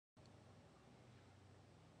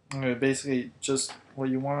Okay, basically, just what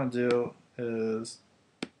you want to do is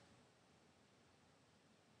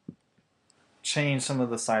change some of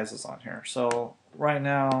the sizes on here. So right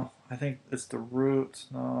now, I think it's the root.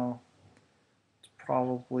 No, it's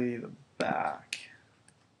probably the back.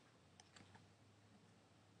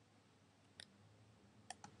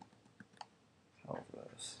 Of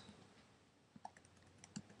this.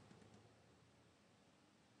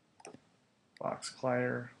 Box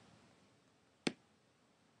collider.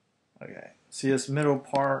 Okay, see this middle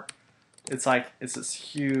part? It's like it's this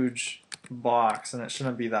huge box, and it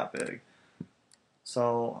shouldn't be that big.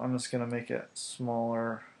 So I'm just gonna make it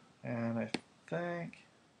smaller, and I think,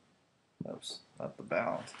 oops, not the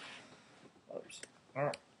bound. Oops. All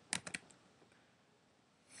right.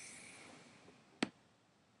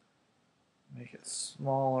 Make it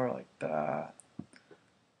smaller like that.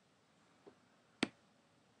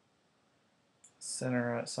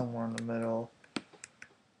 Center it somewhere in the middle.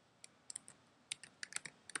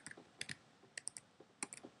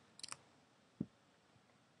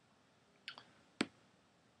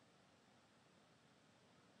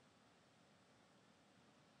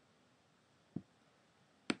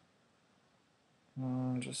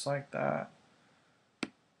 Just like that.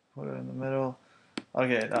 Put it in the middle.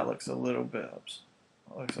 Okay, that looks a little bit, oops,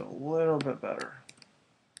 that looks a little bit better.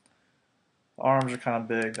 The arms are kind of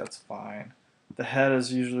big, that's fine. The head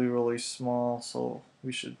is usually really small, so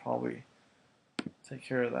we should probably take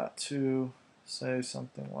care of that too. Say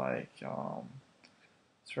something like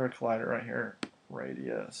sphere collider right here,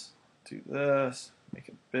 radius. Do this, make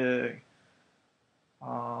it big.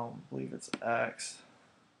 Believe it's X.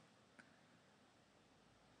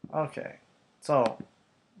 Okay, so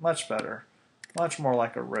much better, much more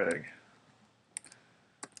like a rig.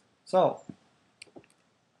 So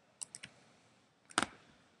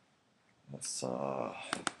let's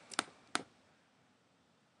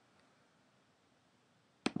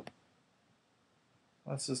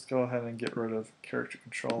just go ahead and get rid of character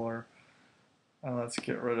controller, and let's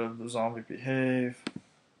get rid of the zombie behave,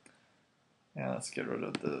 and let's get rid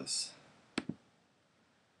of this.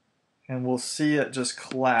 And we'll see it just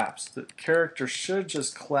collapse. The character should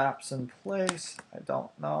just collapse in place. I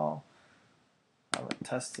don't know. I haven't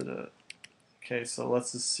tested it. Okay, so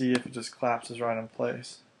let's just see if it just collapses right in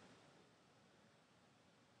place.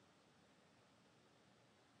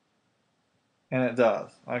 And it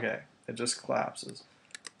does. Okay, it just collapses.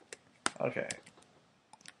 Okay.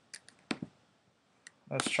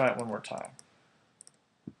 Let's try it one more time.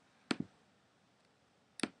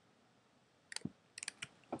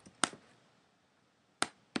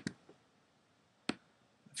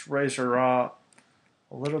 Let's raise her up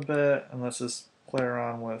a little bit, and let's just play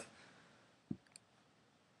around with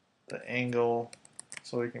the angle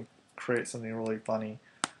so we can create something really funny.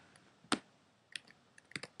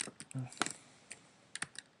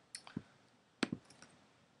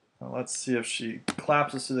 Now let's see if she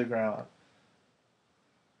collapses to the ground.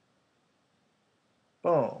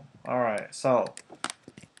 Boom. Alright, so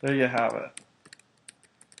there you have it.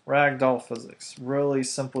 Ragdoll physics. Really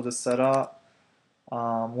simple to set up.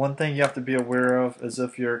 One thing you have to be aware of is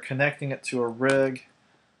if you're connecting it to a rig,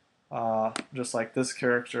 just like this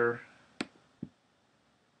character.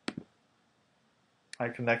 I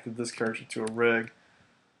connected this character to a rig.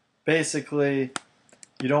 Basically,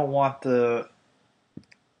 you don't want the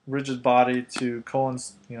rigid body to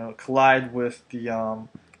collide with the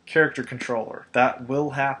character controller. That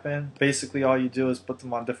will happen. Basically, all you do is put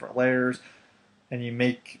them on different layers, and you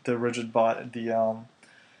make the rigid body, the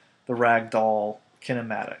ragdoll,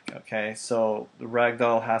 kinematic. Okay, so the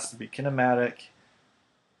ragdoll has to be kinematic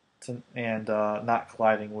and not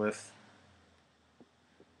colliding with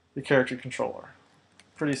the character controller.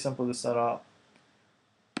 Pretty simple to set up.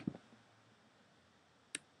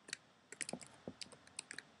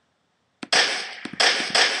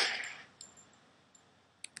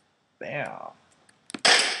 Bam.